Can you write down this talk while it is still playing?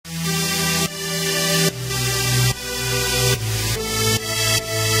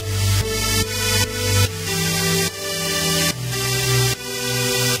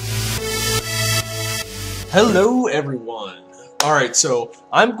Hello everyone! Alright, so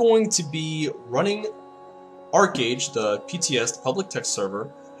I'm going to be running Archeage, the PTS, the public text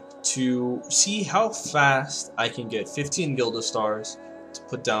server, to see how fast I can get 15 Gilda stars to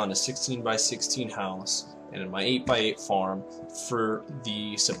put down a 16 by 16 house and my 8 by 8 farm for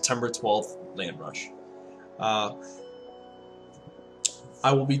the September 12th land rush. I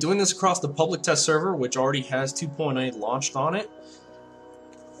will be doing this across the public test server, which already has 2.8 launched on it.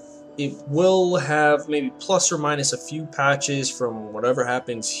 It will have maybe plus or minus a few patches from whatever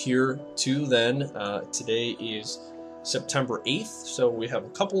happens here to then. Today is September 8th, so we have a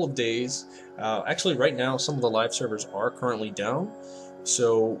couple of days. Actually, right now, some of the live servers are currently down,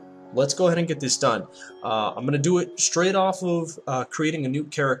 so let's go ahead and get this done. I'm going to do it straight off of creating a new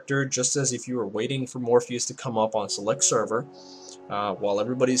character, just as if you were waiting for Morpheus to come up on select server while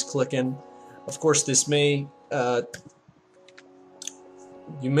everybody's clicking. Of course, this may...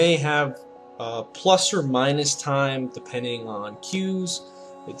 you may have plus or minus time depending on queues,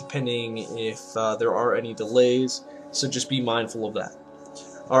 depending if there are any delays, so just be mindful of that.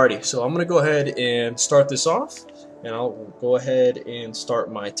 Alrighty, so I'm going to go ahead and start this off, and I'll go ahead and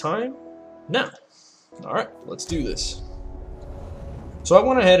start my time now. Alright, let's do this. So I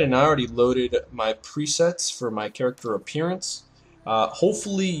went ahead and I already loaded my presets for my character appearance.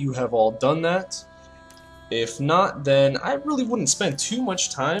 Hopefully you have all done that. If not, then I really wouldn't spend too much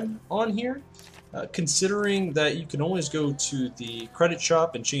time on here, considering that you can always go to the credit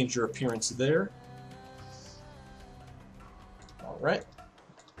shop and change your appearance there. Alright,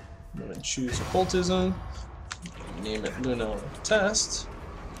 I'm going to choose occultism, name it Nuian test,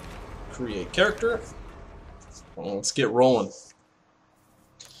 create character, well, let's get rolling.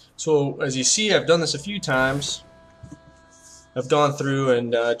 So as you see, I've done this a few times. I've gone through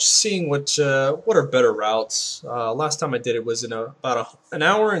and just seeing what are better routes. Last time I did it was in about an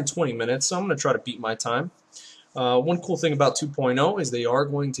hour and 20 minutes, so I'm going to try to beat my time. One cool thing about 2.0 is they are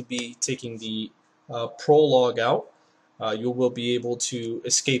going to be taking the prologue out. You will be able to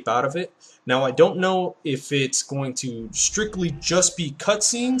escape out of it. Now, I don't know if it's going to strictly just be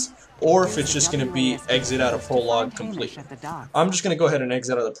cutscenes or if it's just going to be exit out of prologue completely. I'm just going to go ahead and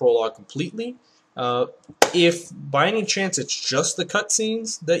exit out of the prologue completely. If by any chance it's just the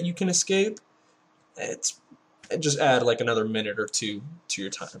cutscenes that you can escape, just add like another minute or two to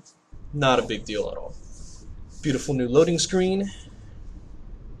your time. Not a big deal at all. Beautiful new loading screen.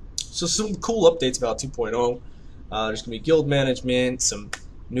 So some cool updates about 2.0. There's going to be guild management, some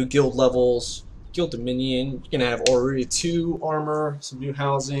new guild levels, guild dominion. You're going to have Aura 2 armor, some new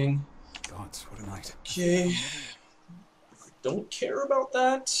housing. Gods, what a night. Okay. Don't care about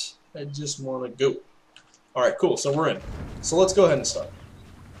that. I just want to go. Alright, cool, so we're in. So let's go ahead and start.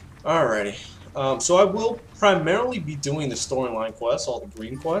 Alrighty. So I will primarily be doing the storyline quests, all the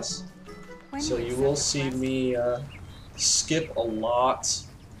green quests. So you will see me skip a lot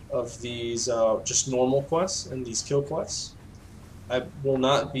of these just normal quests and these kill quests. I will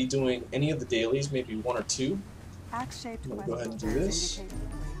not be doing any of the dailies, maybe one or two. I'm going to go ahead and do this. There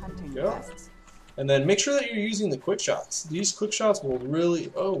we go. And then make sure that you're using the quick shots. These quick shots will really...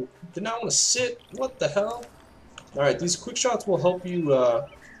 Oh, did not want to sit. What the hell? Alright, these quick shots will help you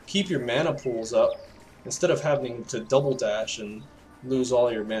keep your mana pools up instead of having to double dash and lose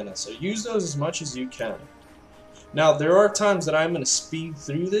all your mana. So use those as much as you can. Now, there are times that I'm going to speed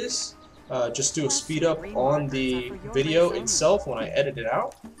through this. Just do a speed up on the video itself when I edit it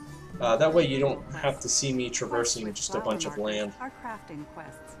out. That way you don't have to see me traversing just a bunch of land.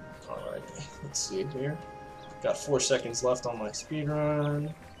 Alright, let's see here. Got 4 seconds left on my speed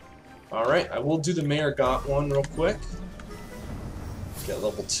run. Alright, I will do the Mayor Got one real quick. Get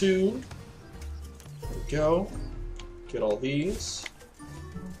level 2. There we go. Get all these.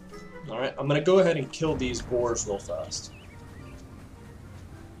 Alright, I'm going to go ahead and kill these boars real fast.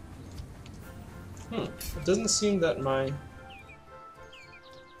 It doesn't seem that my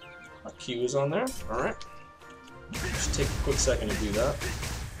Q is on there. Alright. Just take a quick second to do that.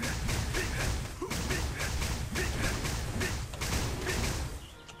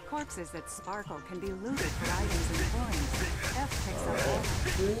 Corpses that sparkle can be looted for items and coins. F picks up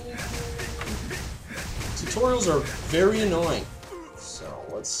Tutorials are very annoying. So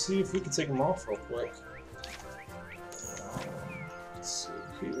let's see if we can take them off real quick. Let's see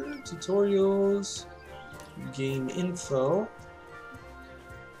here. Tutorials. Game info.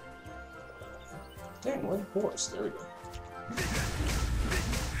 Dang, what a horse. There we go.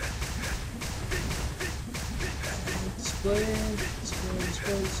 Display.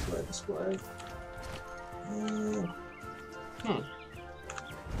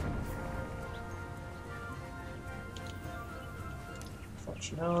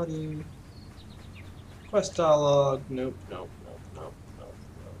 Functionality. Quest dialogue. Nope, nope, nope, nope, nope,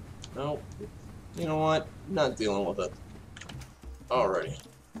 nope, nope. You know what? Not dealing with it. Alrighty.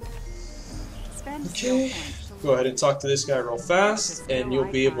 Okay. Go ahead and talk to this guy real fast, and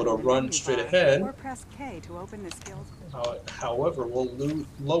you'll be able to run straight ahead. Or press K to open the skills. However, we'll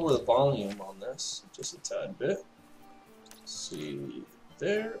lower the volume on this just a tad bit. See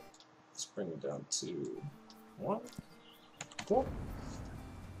there. Let's bring it down to 1. Cool.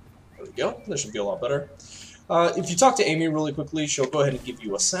 There we go. That should be a lot better. If you talk to Amy really quickly, she'll go ahead and give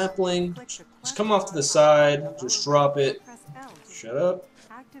you a sampling. Just come off to the side. Just drop it. Shut up.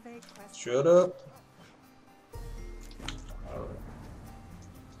 Shut up. Alright.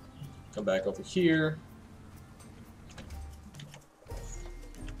 Come back over here.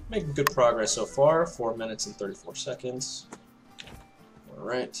 Making good progress so far. 4 minutes and 34 seconds.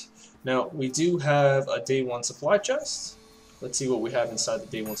 Alright. Now, we do have a day 1 supply chest. Let's see what we have inside the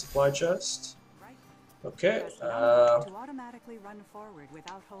day 1 supply chest. Okay.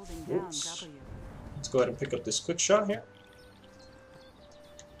 Oops. Let's go ahead and pick up this quick shot here.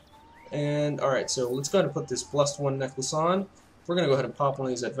 And, alright, so let's go ahead and put this Blessed One necklace on. We're going to go ahead and pop one of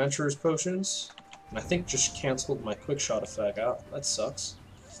these Adventurer's Potions. And I think just canceled my quick shot effect out. That sucks.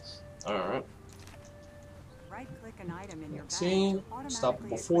 Alright. Let's see.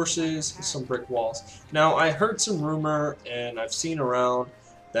 Unstoppable forces, some brick walls. Now, I heard some rumor, and I've seen around,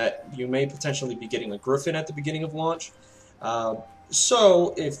 that you may potentially be getting a Griffin at the beginning of launch.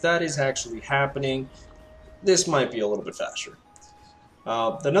 So, if that is actually happening, this might be a little bit faster.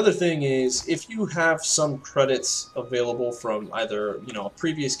 Another thing is, if you have some credits available from either a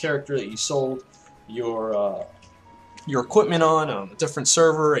previous character that you sold your equipment on a different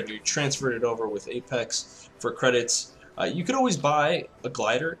server and you transferred it over with Apex for credits, you could always buy a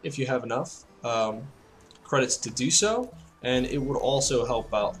glider if you have enough credits to do so, and it would also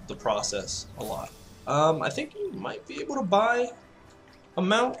help out the process a lot. I think you might be able to buy a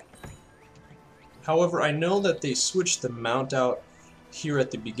mount. However, I know that they switched the mount out here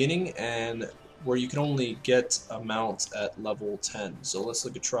at the beginning, and where you can only get a mount at level 10. So let's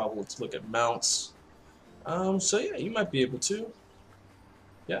look at travel, let's look at mounts. So yeah, you might be able to.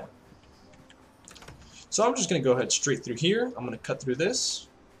 Yeah. So I'm just going to go ahead straight through here. I'm going to cut through this.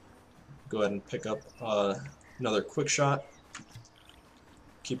 Go ahead and pick up another quick shot.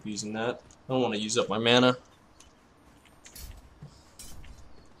 Keep using that. I don't want to use up my mana.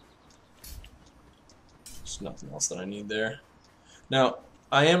 There's nothing else that I need there. Now,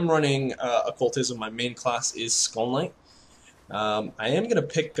 I am running Occultism. My main class is Skull Knight. I am going to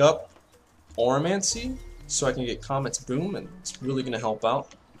pick up Auramancy so I can get Comet's Boom, and it's really going to help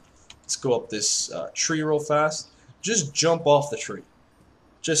out. Let's go up this tree real fast. Just jump off the tree.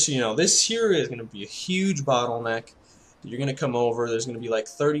 Just so you know, this here is going to be a huge bottleneck. You're going to come over, there's going to be like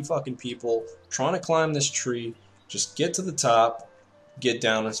 30 fucking people trying to climb this tree. Just get to the top, get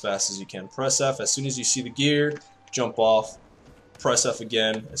down as fast as you can. Press F as soon as you see the gear, jump off. Press F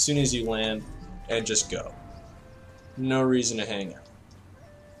again as soon as you land, and just go. No reason to hang out.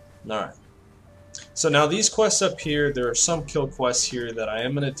 Alright. So now these quests up here, there are some kill quests here that I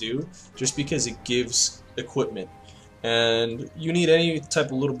am going to do just because it gives equipment. And you need any type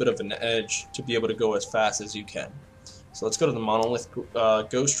of little bit of an edge to be able to go as fast as you can. So let's go to the Monolith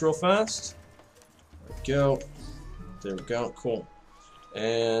Ghost real fast. There we go. There we go. Cool.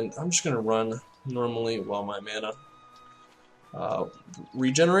 And I'm just going to run normally while my mana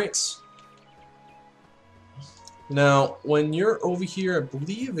regenerates. Now, when you're over here, I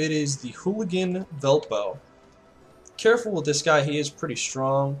believe it is the Hooligan Velpo. Careful with this guy, he is pretty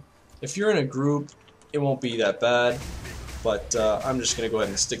strong. If you're in a group, it won't be that bad, but I'm just going to go ahead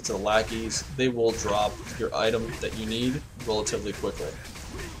and stick to the lackeys. They will drop your item that you need relatively quickly.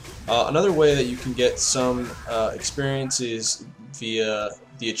 Another way that you can get some experience is via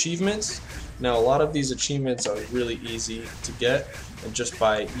the achievements. Now, a lot of these achievements are really easy to get, and just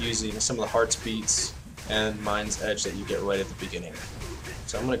by using some of the Heart's Beats and Mind's Edge that you get right at the beginning.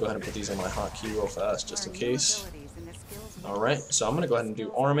 So I'm going to go ahead and put these on my hotkey real fast just in case. Alright, so I'm going to go ahead and do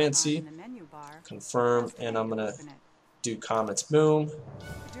Auramancy, confirm, and I'm going to do Comet's Boom.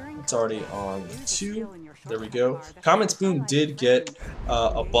 It's already on 2. There we go. Comet's Boom did get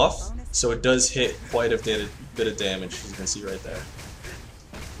a buff, so it does hit quite a bit of damage, as you can see right there.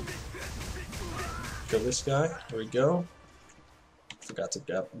 Kill this guy. There we go. Forgot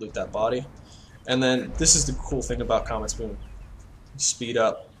to loot that body. And then this is the cool thing about Comet's Boom. Speed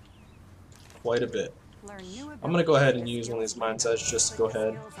up quite a bit. I'm going to go ahead and use one of these Mind's Edge just to go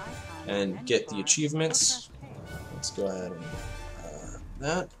ahead and get the achievements. Let's go ahead and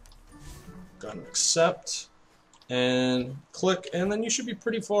that. Go ahead and accept. and click, and then you should be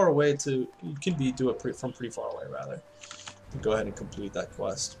pretty far away to, you can do it from pretty far away rather. Go ahead and complete that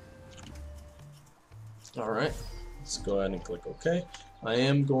quest. Alright, let's go ahead and click OK. I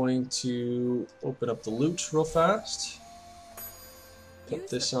am going to open up the loot real fast. Put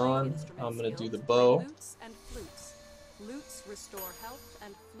this on. I'm going to do the bow. Lutes and flutes. Lutes restore health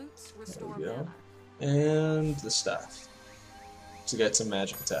and flutes restore There we go. mana. And the staff to get some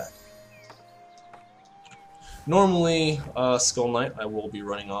magic attack. Normally, Skull Knight, I will be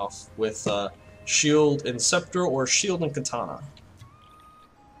running off with Shield and Scepter or Shield and Katana.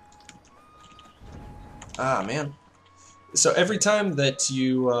 Ah, man. So every time that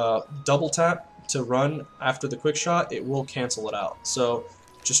you double tap to run after the quick shot, it will cancel it out. So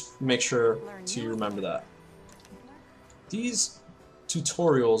just make sure to remember that. These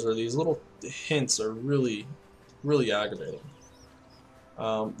tutorials or these little hints are really, really aggravating.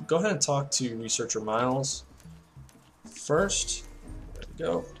 Go ahead and talk to Researcher Miles first. There we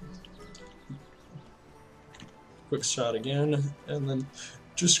go. Quick shot again, and then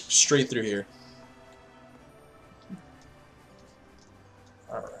just straight through here.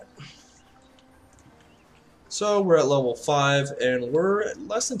 Alright. So we're at level 5, and we're at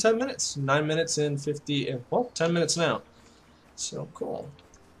less than 10 minutes. 9 minutes and 50, and well, 10 minutes now. So cool.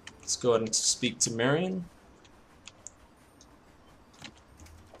 Let's go ahead and speak to Marion.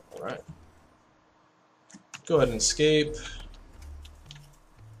 Alright. Go ahead and escape.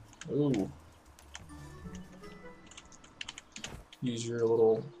 Ooh. Use your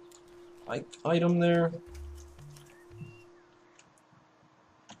little item there.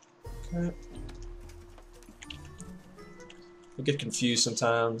 Okay. I get confused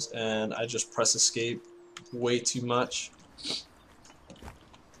sometimes and I just press escape way too much.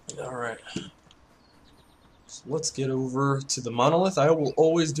 Alright. So let's get over to the monolith. I will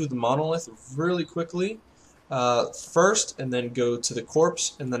always do the monolith really quickly first, and then go to the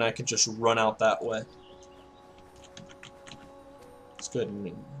corpse, and then I can just run out that way. Let's go ahead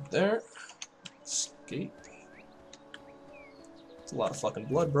and there. Escape. It's a lot of fucking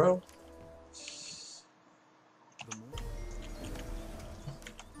blood, bro.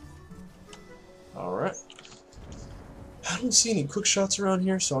 Alright. I don't see any quick shots around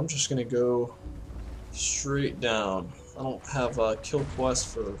here, so I'm just gonna go straight down. I don't have a kill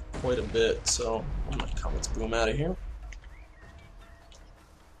quest for quite a bit, so I'm gonna come, let's boom out of here.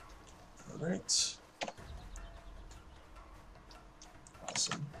 Alright.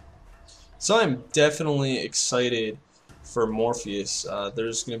 Awesome. So I'm definitely excited for Morpheus.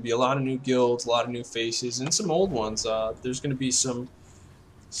 There's going to be a lot of new guilds, a lot of new faces, and some old ones. There's going to be some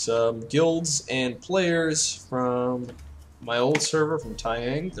guilds and players from my old server from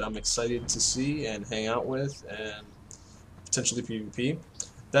Taiyang that I'm excited to see and hang out with, and potentially PvP.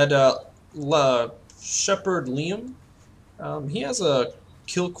 That Shepherd Liam, he has a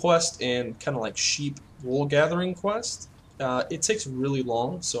kill quest and kind of like sheep wool gathering quest. It takes really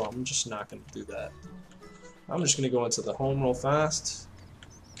long, so I'm just not going to do that. I'm just going to go into the home real fast,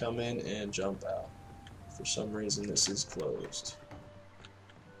 come in, and jump out. For some reason, this is closed.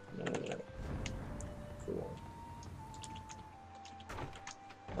 Alright. Cool.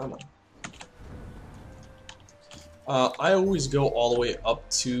 Come on. I always go all the way up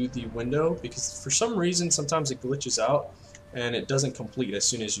to the window because for some reason, sometimes it glitches out and it doesn't complete as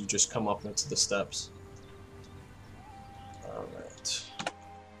soon as you just come up into the steps. Alright.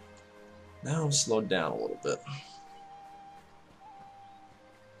 Now I'm slowed down a little bit.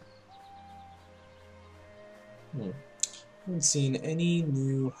 Haven't seen any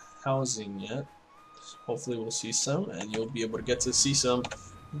new housing yet. Hopefully we'll see some, and you'll be able to get to see some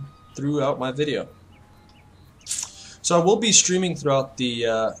throughout my video. So I will be streaming throughout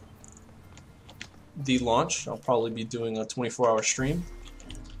the launch. I'll probably be doing a 24-hour stream.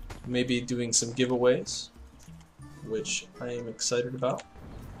 Maybe doing some giveaways, which I am excited about.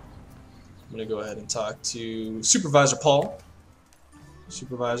 I'm going to go ahead and talk to Supervisor Paul,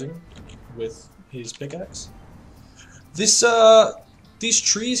 supervising with his pickaxe. These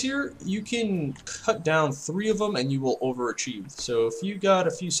trees here, you can cut down 3 of them and you will overachieve. So if you got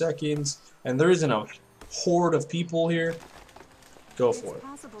a few seconds and there isn't a horde of people here, go for it.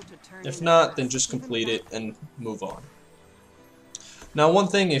 If not, then just complete it and move on. Now, one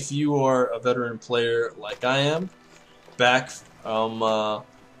thing, if you are a veteran player like I am, back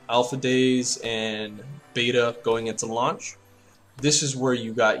alpha days and beta going into launch, this is where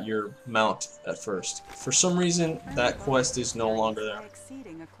you got your mount at first. For some reason, that quest is no longer there.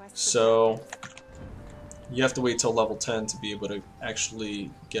 So you have to wait till level 10 to be able to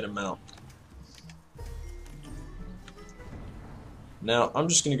actually get a mount. Now, I'm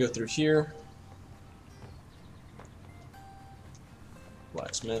just going to go through here.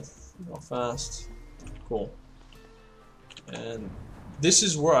 Blacksmith, real fast. Cool. And this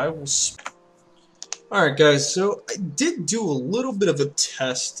is where I will. Alright, guys, so I did do a little bit of a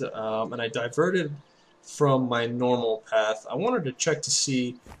test, and I diverted from my normal path. I wanted to check to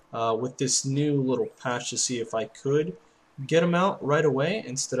see, with this new little patch, to see if I could get him out right away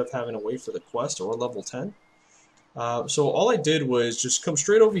instead of having to wait for the quest or level 10. So all I did was just come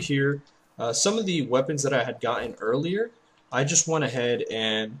straight over here. Some of the weapons that I had gotten earlier, I just went ahead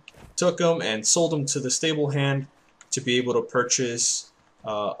and took them and sold them to the stable hand to be able to purchase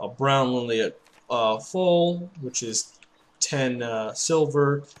a brown lily full, which is 10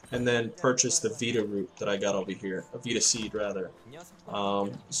 silver, and then purchase the Vita root that I got over here, a Vita seed rather.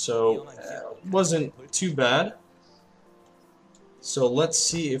 So it wasn't too bad. So let's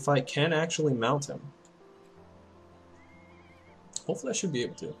see if I can actually mount him. Hopefully I should be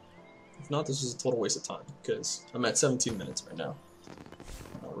able to. If not, this is a total waste of time because I'm at 17 minutes right now.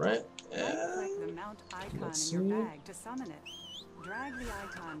 Alright, and let's see.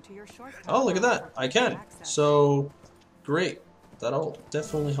 Oh, look at that! I can! So, great. That'll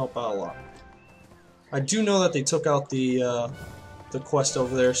definitely help out a lot. I do know that they took out the quest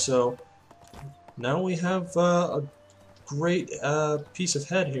over there, so now we have a great piece of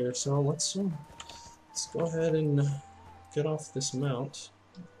head here. So let's go ahead and get off this mount.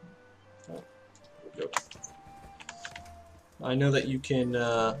 Oh, there we go. I know that you can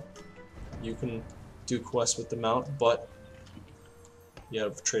do quests with the mount, but you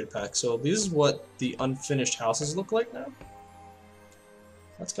have trade pack. So this is what the unfinished houses look like now.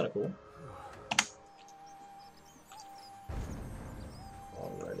 That's kind of cool.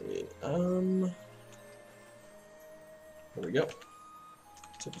 Alrighty, there we go.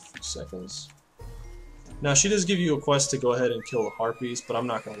 Took a few seconds. Now she does give you a quest to go ahead and kill the harpies, but I'm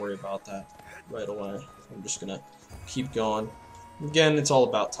not going to worry about that right away. I'm just going to keep going. Again, it's all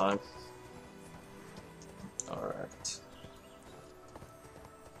about time. Alright.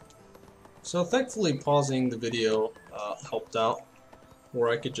 So thankfully pausing the video helped out, where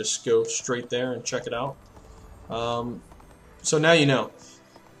I could just go straight there and check it out. So now you know.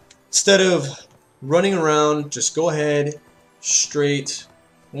 Instead of running around, just go ahead, straight.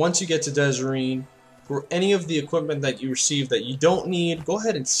 Once you get to Desireen, for any of the equipment that you receive that you don't need, go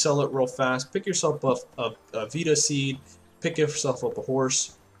ahead and sell it real fast. Pick yourself up a Vita seed, pick yourself up a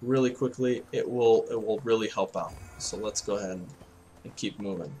horse really quickly. It will really help out. So let's go ahead and keep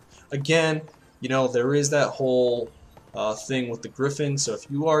moving. Again, you know, there is that whole thing with the griffin, so if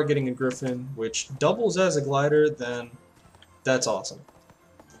you are getting a griffin which doubles as a glider, then that's awesome.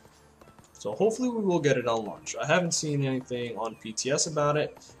 So hopefully we will get it on launch. I haven't seen anything on PTS about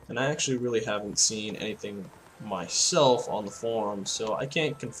it, and I actually really haven't seen anything myself on the forum, so I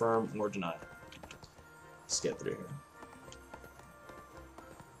can't confirm or deny it. Let's get through here.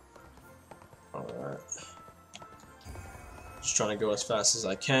 Alright. Just trying to go as fast as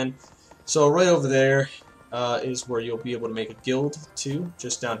I can. So right over there is where you'll be able to make a guild too,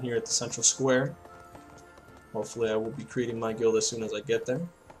 just down here at the central square. Hopefully I will be creating my guild as soon as I get there.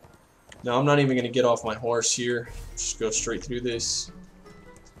 Now I'm not even going to get off my horse here, just go straight through this.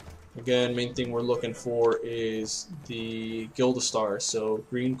 Again, main thing we're looking for is the Guild of Stars, so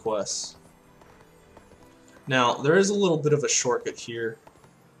green quests. Now there is a little bit of a shortcut here.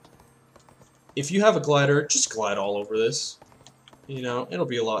 If you have a glider, just glide all over this. You know, it'll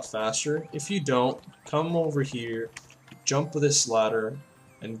be a lot faster. If you don't, come over here, jump with this ladder,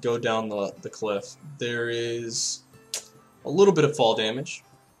 and go down the cliff. There is a little bit of fall damage,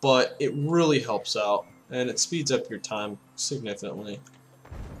 but it really helps out, and it speeds up your time significantly.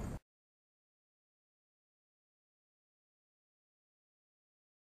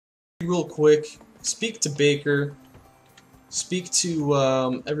 Real quick, speak to Baker, speak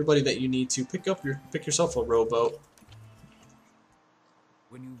to everybody that you need to. Pick yourself a rowboat.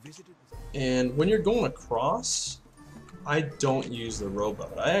 And when you're going across, I don't use the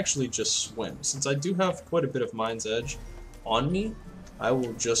rowboat. I actually just swim. Since I do have quite a bit of Mind's Edge on me, I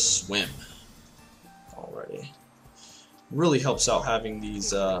will just swim. Alrighty. Really helps out having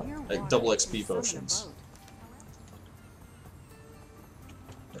these double XP potions.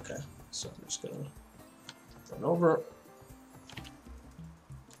 Okay, so I'm just gonna run over.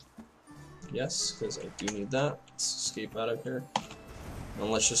 Yes, because I do need that. Let's escape out of here. And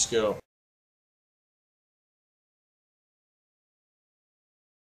let's just go.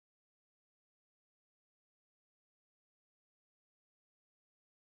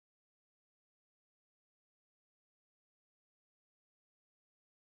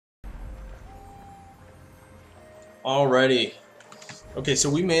 Alrighty. Okay, so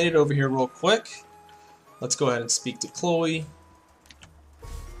we made it over here real quick. Let's go ahead and speak to Chloe.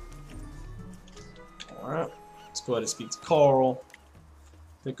 Let's go ahead and speak to Carl.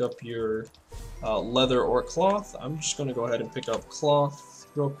 Pick up your leather or cloth. I'm just going to go ahead and pick up cloth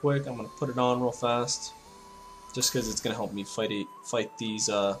real quick. I'm going to put it on real fast, just because it's going to help me fight these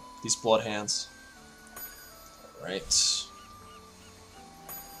blood hands. All right.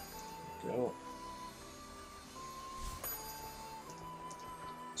 Go.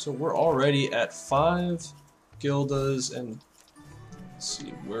 So we're already at 5 Gildas, and let's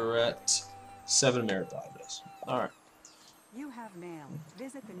see, we're at 7 merit dives. Alright. You have mail.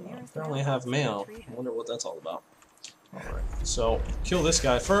 Visit the nearest Apparently I have mail. mailbox to retrieve I it. wonder what that's all about. Alright, so kill this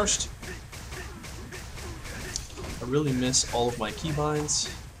guy first. I really miss all of my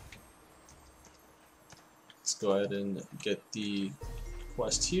keybinds. Let's go ahead and get the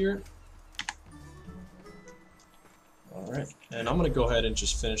quest here. Alright, and I'm going to go ahead and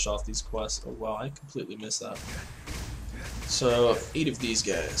just finish off these quests. Oh wow, I completely missed that. So, 8 of these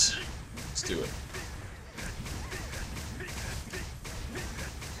guys. Let's do it.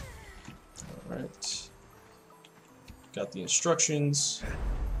 Alright. Got the instructions.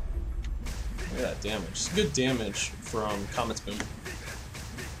 Look at that damage. It's good damage from Comet's Boom.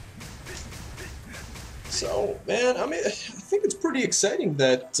 So, man, I mean, I think it's pretty exciting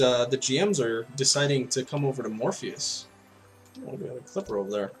that the GMs are deciding to come over to Morpheus. Oh, we got a clipper over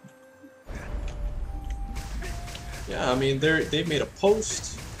there. Yeah, I mean, they've made a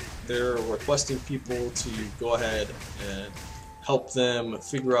post. They're requesting people to go ahead and help them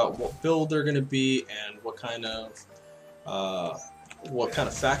figure out what build they're going to be and what kind of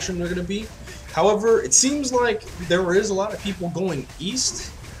faction they're going to be. However, it seems like there is a lot of people going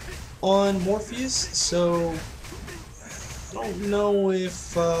east on Morpheus, so I don't know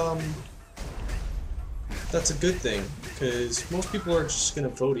if that's a good thing, because most people are just going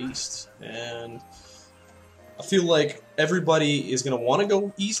to vote east, and I feel like everybody is going to want to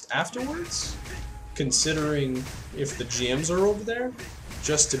go east afterwards, considering if the GMs are over there,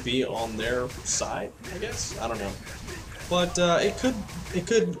 just to be on their side, I guess. I don't know. But it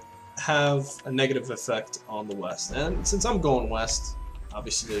could have a negative effect on the West, and since I'm going West,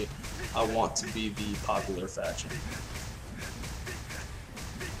 obviously, I want to be the popular faction.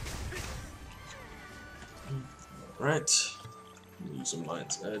 Alright. Use a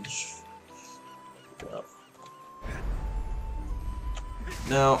Mind's Edge. Yep.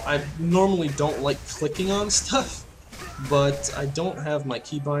 Now, I normally don't like clicking on stuff, but I don't have my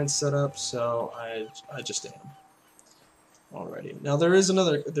keybind set up, so I just am. Alrighty. Now there is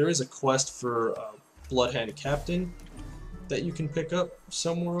a quest for Bloodhand Captain that you can pick up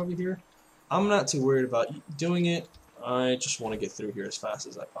somewhere over here. I'm not too worried about doing it. I just want to get through here as fast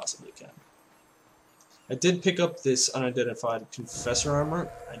as I possibly can. I did pick up this unidentified Confessor armor.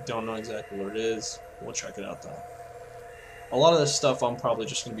 I don't know exactly what it is. We'll check it out though. A lot of this stuff I'm probably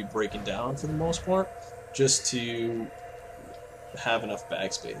just going to be breaking down for the most part, just to have enough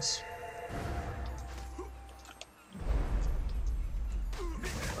bag space.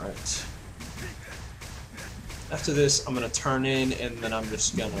 Alright. After this, I'm going to turn in, and then I'm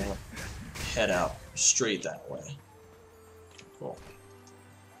just going to head out straight that way. Cool.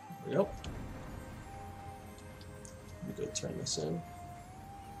 There we go. Let me go turn this in.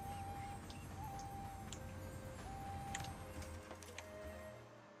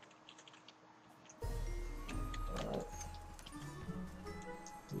 Alright.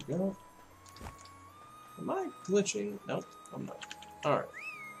 There we go. Am I glitching? Nope, I'm not. Alright.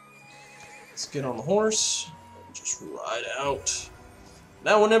 Let's get on the horse and just ride out.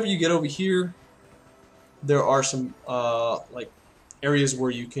 Now, whenever you get over here, there are some like areas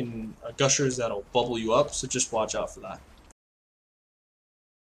where you can gushers that'll bubble you up, so just watch out for that.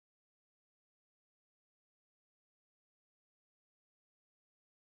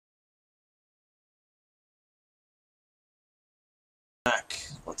 Back.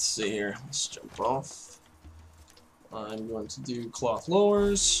 Let's see here. Let's jump off. I'm going to do cloth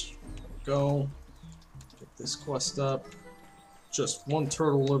lowers. There we go. Get this quest up. Just one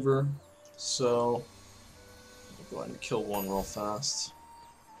turtle liver, so I'll go ahead and kill one real fast.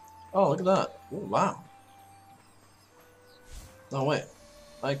 Oh, look at that. Oh, wow. No, wait.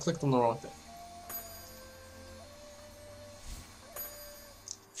 I clicked on the wrong thing.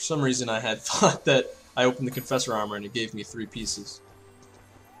 For some reason, I had thought that I opened the Confessor armor and it gave me 3 pieces.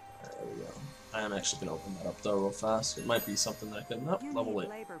 There we go. I am actually going to open that up though real fast. It might be something that I can... Nope, level 8.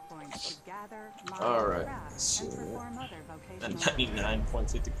 Alright, so... And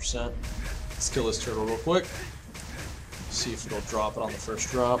 99.50%. Let's kill this turtle real quick. See if it'll drop it on the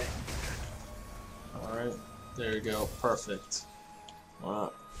first drop. Alright, there you go. Perfect.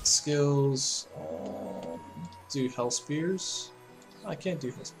 Skills. Do Hell Spears. I can't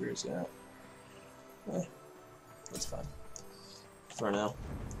do Hell Spears yet. That's fine for now.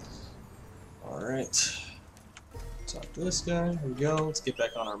 Alright. Talk to this guy. Here we go. Let's get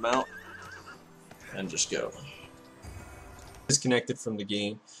back on our mount and just go. Disconnected from the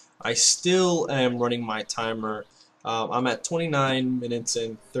game. I still am running my timer. I'm at 29 minutes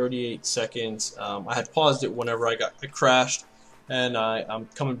and 38 seconds. I had paused it whenever I crashed, and I'm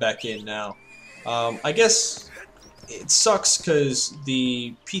coming back in now. I guess it sucks because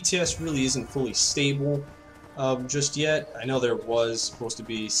the PTS really isn't fully stable just yet. I know there was supposed to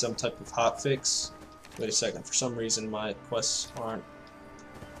be some type of hotfix. Wait a second, for some reason my quests aren't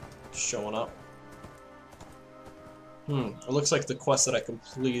showing up. It looks like the quest that I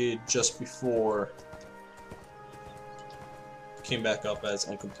completed just before came back up as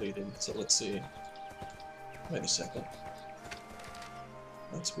uncompleted, so let's see. Wait a second.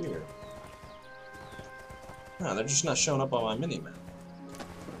 That's weird. Ah, they're just not showing up on my mini-map.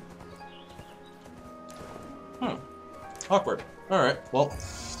 Awkward. Alright, well,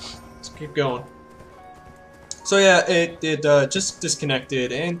 let's keep going. So yeah, it just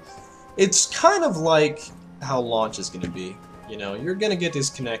disconnected, and it's kind of like how launch is going to be. You know, you're going to get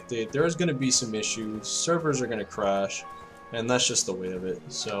disconnected, there's going to be some issues, servers are going to crash, and that's just the way of it.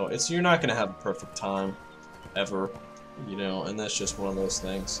 So you're not going to have a perfect time, ever, you know, and that's just one of those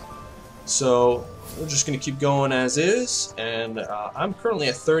things. So we're just going to keep going as is, and I'm currently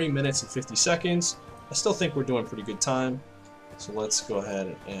at 30 minutes and 50 seconds. I still think we're doing pretty good time, so let's go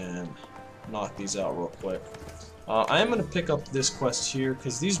ahead and knock these out real quick. I am going to pick up this quest here,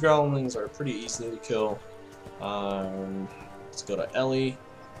 because these growlings are pretty easy to kill. Let's go to Ellie.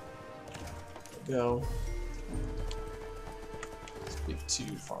 There we go. Speak to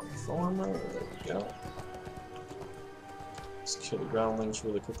Farm Farmer. There we go. Let's kill the groundlings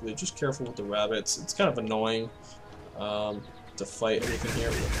really quickly. Just careful with the rabbits. It's kind of annoying to fight everything here,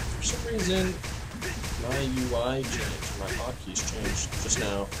 but for some reason my UI changed, my hotkeys changed just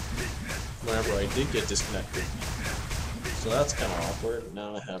now whenever I did get disconnected. So that's kind of awkward.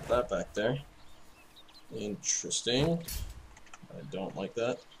 Now I have that back there. Interesting. I don't like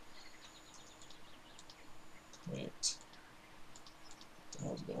that. Wait. What the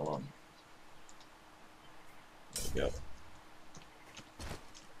hell's going on? There we go.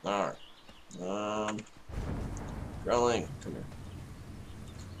 Alright. Growling, come here.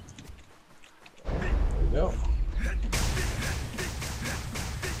 There we go.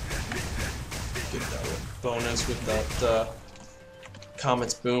 Get that bonus with that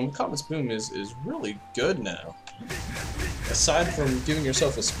Comet's Boom. Comet's Boom is really good now. Aside from giving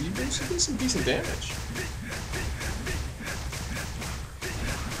yourself a speed boost, it does some decent damage.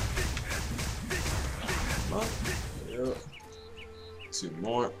 Come on. There we go. 2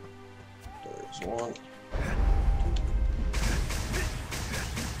 more. There's 1.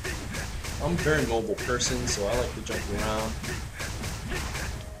 I'm a very mobile person, so I like to jump around.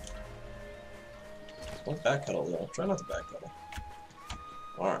 Don't backpedal though. Try not to backpedal.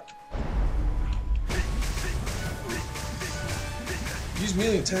 Alright. Use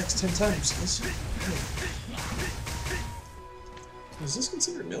melee attacks 10 times. Is this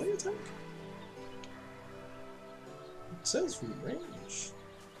considered melee attack? It says range.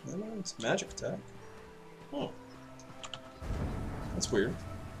 No, it's magic attack. Oh. That's weird.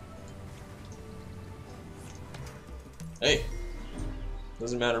 Hey.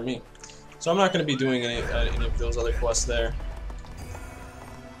 Doesn't matter to me. So I'm not going to be doing any of those other quests there.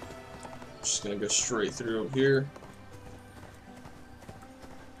 Just going to go straight through over here.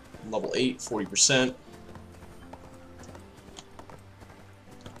 Level 8, 40%.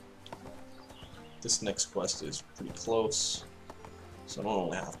 This next quest is pretty close, so I don't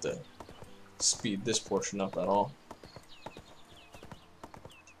really have to speed this portion up at all.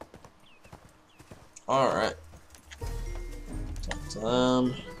 Alright. Talk to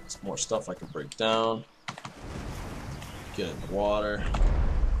them. There's more stuff I can break down. Get in the water.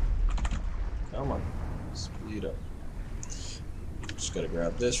 Come on. Speed up. Just gotta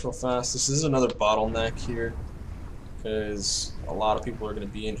grab this real fast. This is another bottleneck here, because a lot of people are going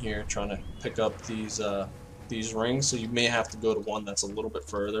to be in here trying to pick up these rings, so you may have to go to one that's a little bit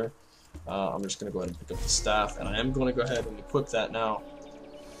further. I'm just going to go ahead and pick up the staff, and I am going to go ahead and equip that now,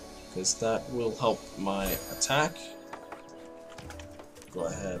 because that will help my attack. Go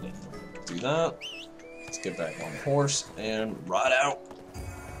ahead and do that. Let's get back on the horse and ride out.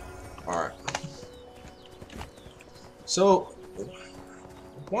 Alright. So, I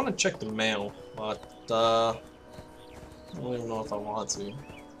want to check the mail, but I don't even know if I want to.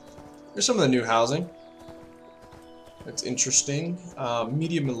 Here's some of the new housing. It's interesting.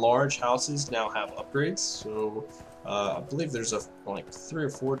 Medium and large houses now have upgrades, so I believe there's like 3 or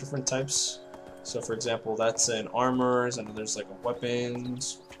 4 different types So for example, that's in armors, and there's like a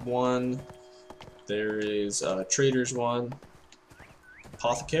weapons one. There is a traders one.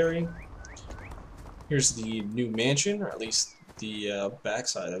 Apothecary. Here's the new mansion, or at least the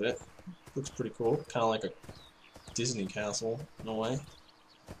backside of it. Looks pretty cool, kind of like a Disney castle in a way.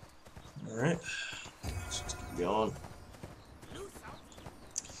 Alright, let's just keep going.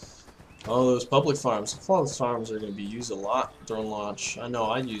 Oh, those public farms. Public farms are going to be used a lot during launch. I know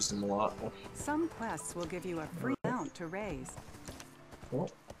I used them a lot. Some quests will give you a free mount to raise.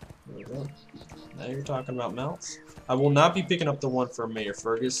 Cool. There we go. Now you're talking about mounts. I will not be picking up the one for Mayor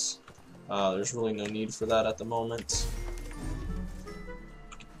Fergus. There's really no need for that at the moment.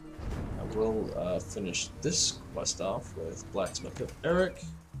 I will finish this quest off with Blacksmith with Eric.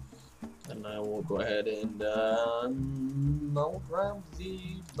 And I will go ahead and I'll grab the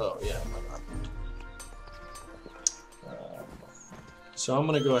bow. Yeah, why not? So I'm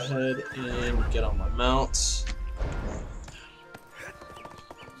gonna go ahead and get on my mount.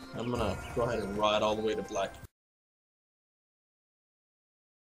 I'm gonna go ahead and ride all the way to Black.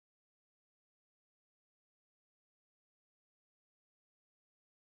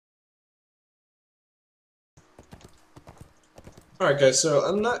 Alright guys, so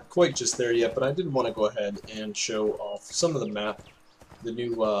I'm not quite just there yet, but I did want to go ahead and show off some of the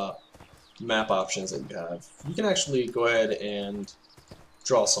new map options that you have. You can actually go ahead and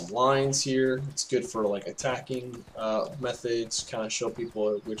draw some lines here. It's good for like attacking methods, kind of show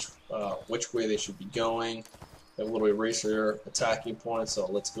people which way they should be going. You have a little eraser attacking point, so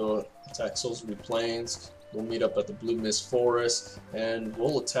let's go attack Salisbury Plains. We'll meet up at the Blue Mist Forest, and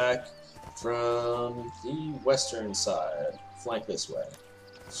we'll attack from the western side. Flank this way.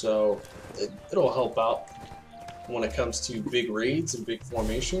 So it'll help out when it comes to big raids and big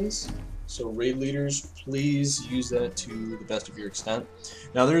formations. So raid leaders, please use that to the best of your extent.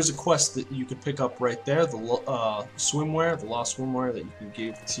 Now there's a quest that you can pick up right there, the swimwear, the lost swimwear that you can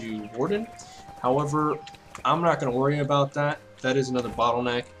give to Warden. However, I'm not going to worry about that. That is another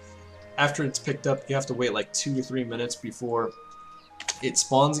bottleneck. After it's picked up, you have to wait like 2 to 3 minutes before it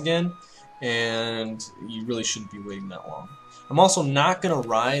spawns again, and you really shouldn't be waiting that long. I'm also not going to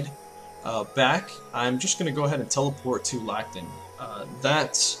ride back. I'm just going to go ahead and teleport to Lacton.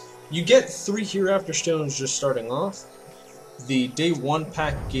 You get 3 Hereafter Stones just starting off. The Day 1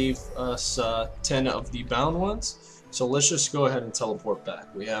 pack gave us 10 of the bound ones, so let's just go ahead and teleport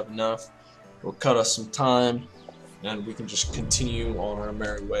back. We have enough. It'll cut us some time, and we can just continue on our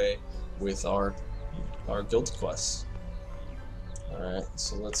merry way with our guild quests. Alright,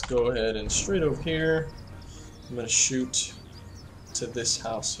 so let's go ahead and straight over here, I'm going to shoot to this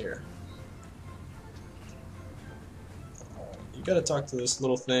house here. You gotta talk to this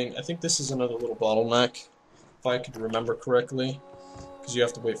little thing. I think this is another little bottleneck, if I could remember correctly, because you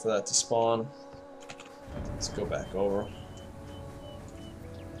have to wait for that to spawn. Let's go back over.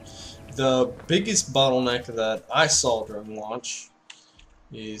 The biggest bottleneck that I saw during launch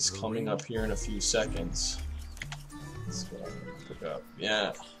is coming up here in a few seconds. Let's go ahead and pick up.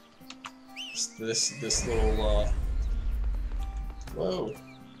 Yeah. This little whoa.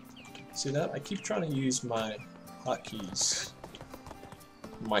 See that? I keep trying to use my hotkeys.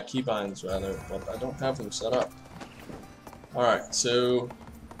 My keybinds rather, but I don't have them set up. Alright, so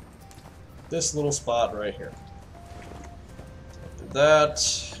this little spot right here. That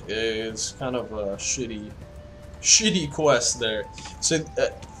is kind of a shitty quest there. So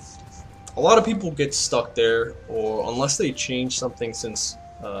a lot of people get stuck there, or unless they change something since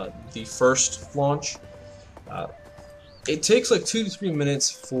the first launch. It takes like 2 to 3 minutes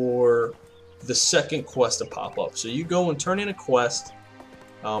for the second quest to pop up. So you go and turn in a quest.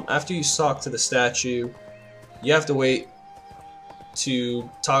 After you talk to the statue, you have to wait to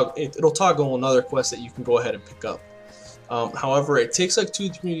toggle. It'll toggle another quest that you can go ahead and pick up. However, it takes like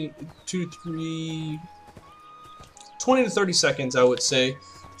 20 to 30 seconds, I would say,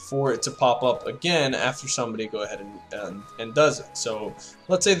 for it to pop up again after somebody go ahead and does it. So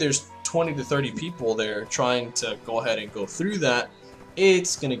let's say there's 20 to 30 people there trying to go ahead and go through that.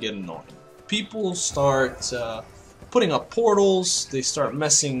 It's gonna get annoying. People start putting up portals, they start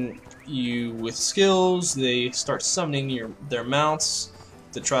messing you with skills, they start summoning their mounts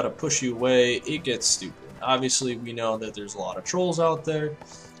to try to push you away. It gets stupid. Obviously, we know that there's a lot of trolls out there,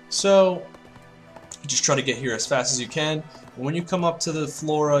 so just try to get here as fast as you can. When you come up to the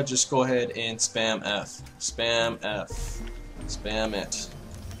flora, just go ahead and spam F. Spam F. Spam it.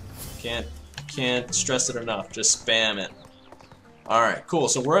 Can't stress it enough. Just spam it. Alright, cool.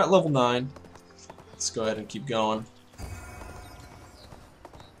 So we're at level 9. Let's go ahead and keep going.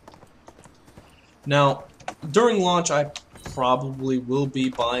 Now, during launch, I probably will be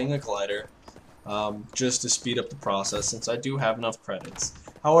buying a glider. just to speed up the process since I do have enough credits.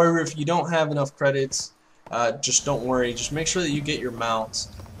 However, if you don't have enough credits, just don't worry. Just make sure that you get your mounts.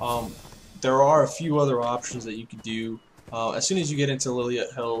 There are a few other options that you could do. As soon as you get into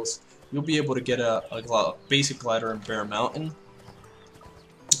Liliet Hills, you'll be able to get a basic glider in Bear Mountain.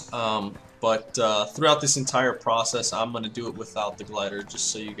 But throughout this entire process, I'm going to do it without the glider,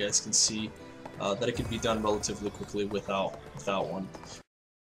 just so you guys can see that it can be done relatively quickly without one.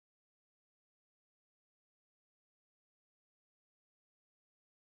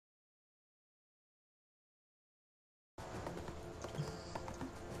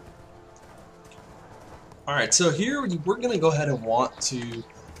 Alright, so here we're going to go ahead and want to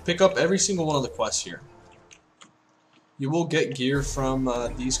pick up every single one of the quests here. You will get gear from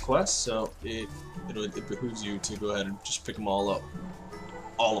these quests, so it behooves you to go ahead and just pick them all up.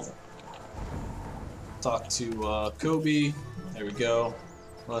 All of them. Talk to Kobe. There we go.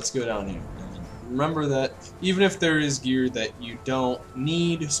 Let's go down here. Remember that even if there is gear that you don't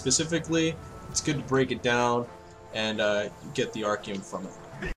need specifically, it's good to break it down and get the Archeum from it.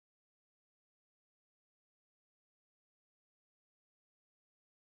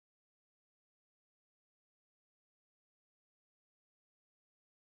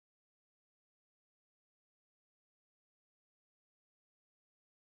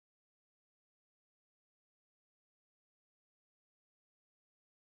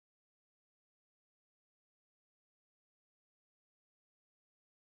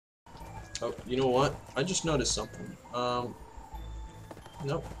 Oh, you know what? I just noticed something.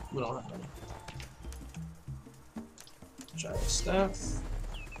 Nope, we don't have any. Chillstep.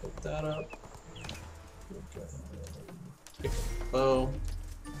 Put that up. Okay. Pick up the bow.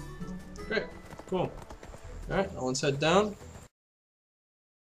 Great, cool. Alright, now let's head down.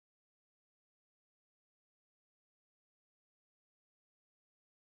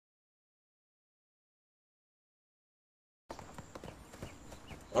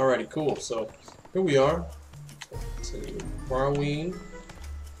 Alrighty, cool. So here we are. To Barween.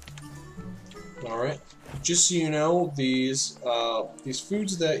 Alright. Just so you know, these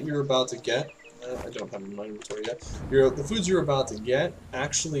foods that you're about to get, I don't have them in my inventory yet. The foods you're about to get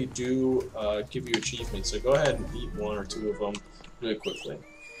actually do give you achievements. So go ahead and eat one or two of them really quickly.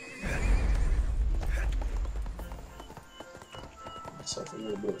 Myself a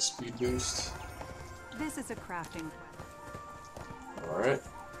little bit of speed boost. This is a crafting. Alright.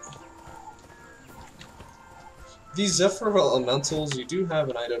 These Zephyr Elementals, you do have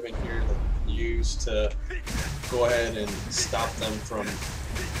an item in here that you can use to go ahead and stop them from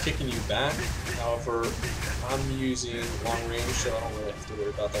kicking you back. However, I'm using long range, so I don't really have to worry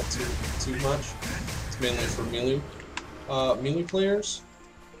about that too much. It's mainly for melee players.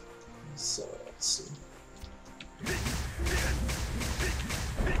 So let's see.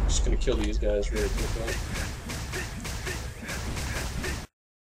 Just gonna kill these guys really quickly.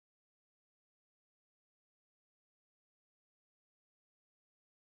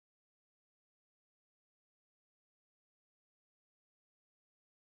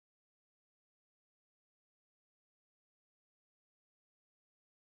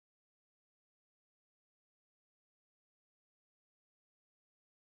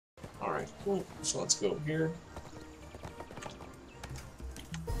 Alright, cool. So let's go here.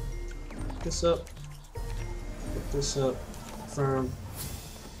 Pick this up. Pick this up. Confirm.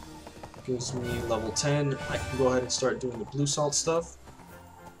 Gives me level 10. I can go ahead and start doing the blue salt stuff.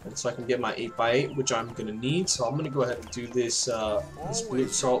 And so I can get my 8x8, which I'm going to need. So I'm going to go ahead and do this, this blue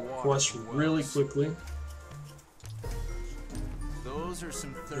salt quest really quickly. Those are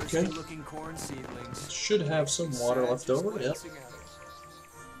some thirsty looking corn seedlings. Should have some water left over, yep.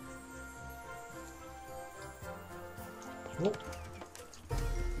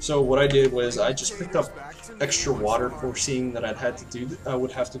 So what I did was I just picked up extra water, foreseeing that I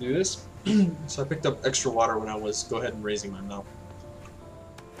would have to do this. So I picked up extra water when I was raising my mount.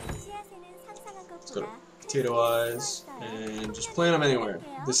 Let's go to potato eyes and just plant them anywhere.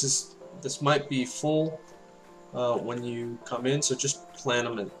 This might be full when you come in, so just plant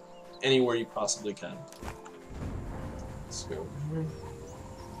them in anywhere you possibly can. Let's go here.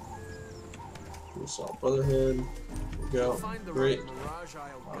 Blue Salt Brotherhood. There we go. Great.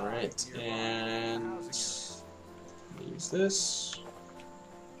 Alright, and use this.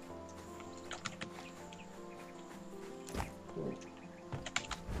 Cool.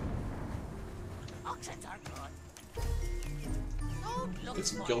 Get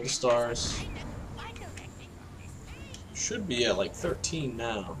some Guild Stars. Should be at like 13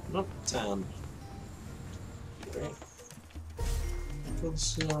 now, not 10. Great.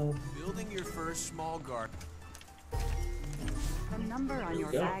 Building your first small garden. number on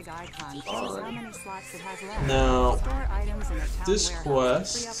your go. bag icon shows Alright. how many slots it has left. Now, Store items in the town this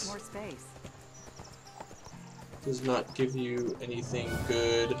warehouse to free quest up more space. does not give you anything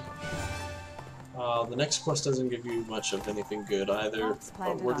good. The next quest doesn't give you much of anything good either, Crops but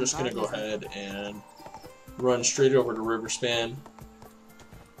planted we're on just going to go gardens. ahead and run straight over to Riverspan.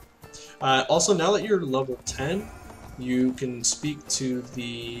 Also, now that you're level 10, you can speak to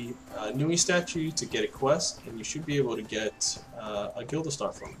the Nuian statue to get a quest, and you should be able to get a Guild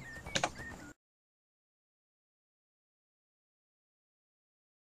Star from him.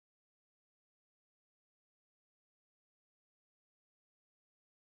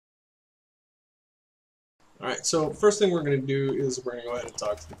 Alright, so first thing we're going to do is we're going to go ahead and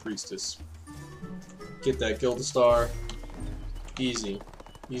talk to the Priestess. Get that Guild Star. Easy.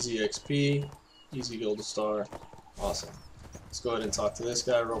 Easy XP. Easy Guild Star. Awesome. Let's go ahead and talk to this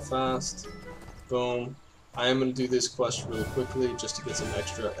guy real fast. Boom. I am going to do this quest really quickly just to get some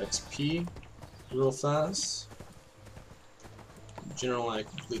extra XP real fast. Generally, I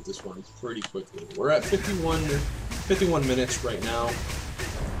complete this one pretty quickly. We're at 51 minutes right now.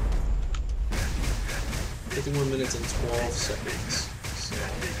 51 minutes and 12 seconds. So,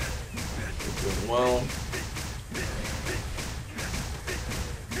 we're doing well.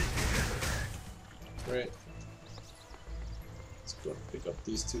 Great. Let's go pick up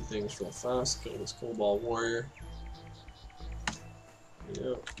these two things real fast. Kill this Cobalt Warrior.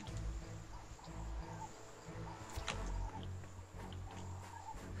 Yep.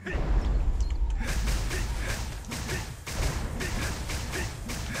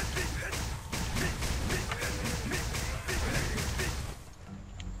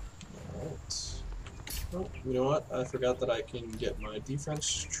 Oh, you know what? I forgot that I can get my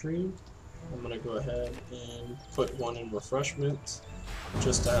defense tree. I'm gonna go ahead and put one in refreshment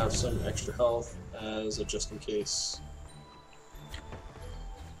just to have some extra health as a just in case.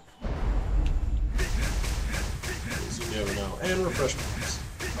 Because you never know. And refreshments.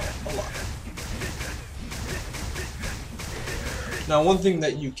 Oh, a lot. Now, one thing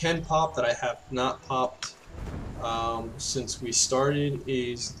that you can pop that I have not popped since we started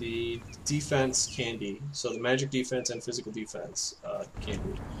is the defense candy. So the magic defense and physical defense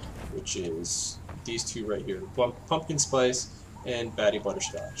candy, which is these two right here, pumpkin spice and batty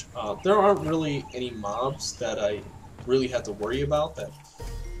butterscotch. There aren't really any mobs that I really have to worry about that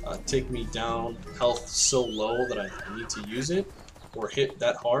take me down health so low that I need to use it or hit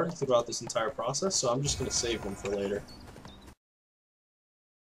that hard throughout this entire process, so I'm just going to save them for later.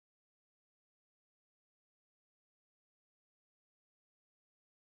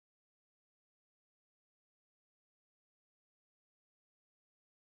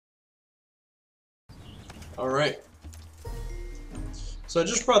 Alright, so I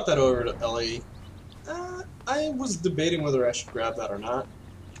just brought that over to LA. I was debating whether I should grab that or not.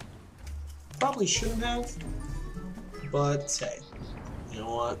 Probably shouldn't have, but hey, you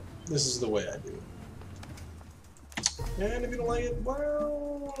know what? This is the way I do it. And if you don't like it,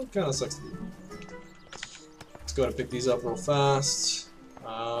 well, it kind of sucks to be. Let's go ahead and pick these up real fast.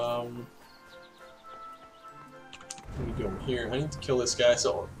 Let me go here. I need to kill this guy,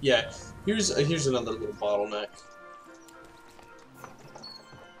 so yeah. Here's another little bottleneck.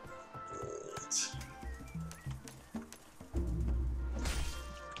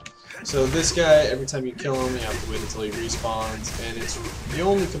 So this guy, every time you kill him, you have to wait until he respawns, and you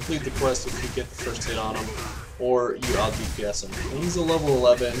only complete the quest if you get the first hit on him, or you out DPS him. And he's a level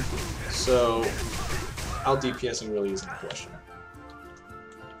 11, so out DPSing really isn't a question.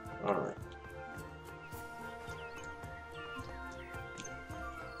 All right.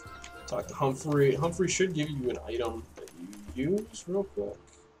 Talk to Humphrey. Humphrey should give you an item that you use real quick.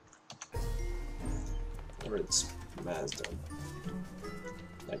 Or it's Mazda.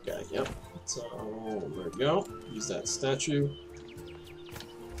 That guy, yep. So, there we go. Use that statue.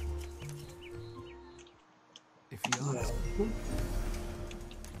 If you ask.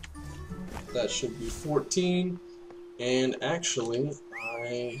 That should be 14. And actually,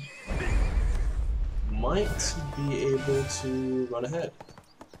 I might be able to run ahead.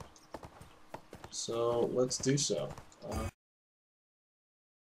 So let's do so.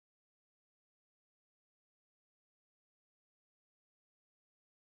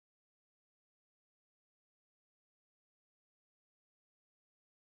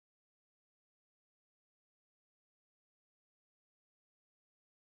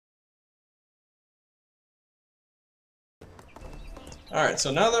 Alright,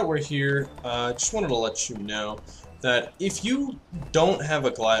 so now that we're here, I just wanted to let you know that if you don't have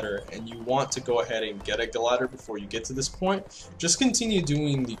a glider and you want to go ahead and get a glider before you get to this point, just continue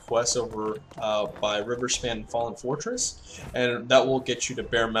doing the quest over by Riverspan and Fallen Fortress, and that will get you to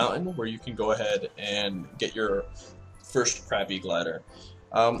Bear Mountain, where you can go ahead and get your first Krabby glider.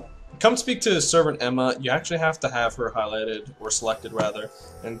 Come speak to Servant Emma. You actually have to have her highlighted, or selected rather,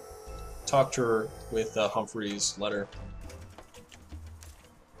 and talk to her with Humphrey's letter.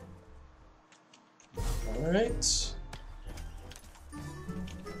 Alright.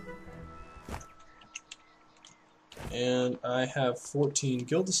 And I have 14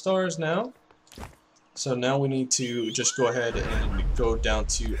 Guild Stars now. So now we need to just go ahead and go down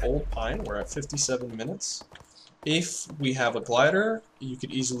to Old Pine. We're at 57 minutes. If we have a glider, you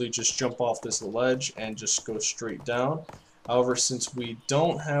could easily just jump off this ledge and just go straight down. However, since we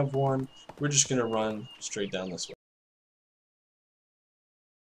don't have one, we're just going to run straight down this way.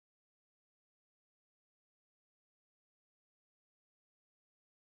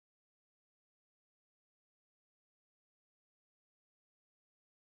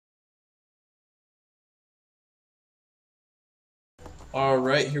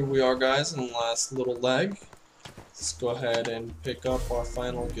 Alright, here we are, guys, in the last little leg. Let's go ahead and pick up our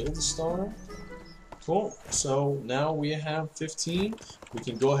final Guild Star. Cool. So now we have 15. We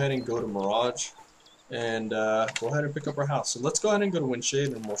can go ahead and go to Mirage and go ahead and pick up our house. So let's go ahead and go to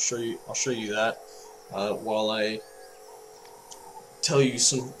Windshade, and I'll show you that while I tell you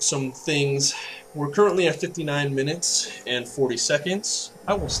some things. We're currently at 59 minutes and 40 seconds.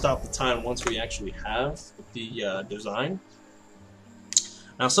 I will stop the time once we actually have the design.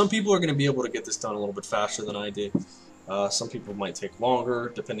 Now, some people are going to be able to get this done a little bit faster than I did. Some people might take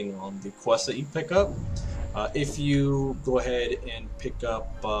longer, depending on the quest that you pick up. If you go ahead and pick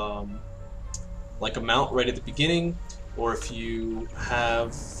up like a mount right at the beginning, or if you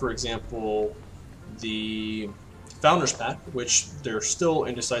have, for example, the Founders Pack, which they're still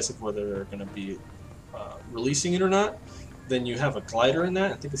indecisive whether they're going to be releasing it or not, then you have a glider in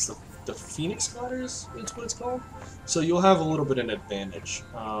that. I think it's the Phoenix glider is what it's called. So you'll have a little bit of an advantage.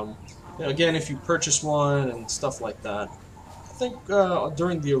 Again, if you purchase one and stuff like that, I think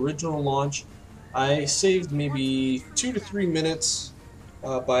during the original launch, I saved maybe 2 to 3 minutes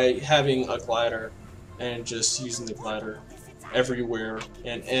by having a glider and just using the glider everywhere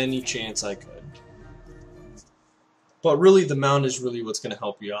and any chance I could. But really, the mount is really what's going to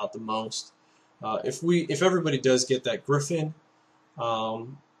help you out the most. If everybody does get that Griffin,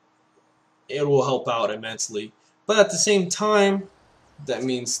 it will help out immensely. But at the same time, that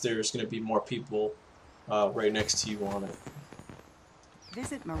means there's going to be more people right next to you on it.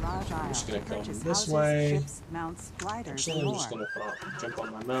 Visit Mirage Isle. I'm just going to come Purchase this houses, way. ships, mounts, gliders, Actually, and I'm just more. going to jump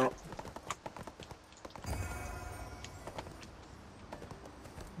on my mount.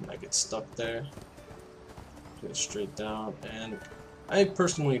 I get stuck there. Go straight down, and I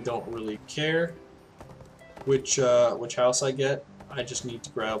personally don't really care which house I get. I just need to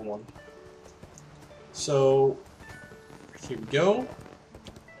grab one. So here we go.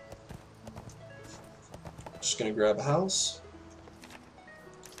 Just gonna grab a house.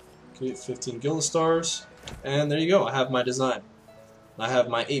 Okay, 15 Guild Stars, and there you go. I have my design. I have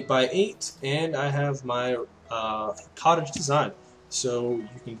my 8x8, and I have my cottage design. So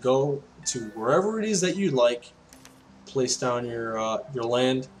you can go to wherever it is that you like, place down your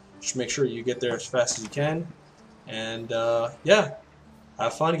land. Just make sure you get there as fast as you can, and yeah.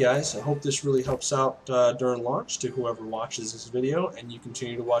 Have fun, guys. I hope this really helps out during launch to whoever watches this video, and you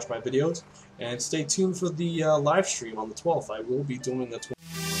continue to watch my videos. And stay tuned for the live stream on the 12th. I will be doing the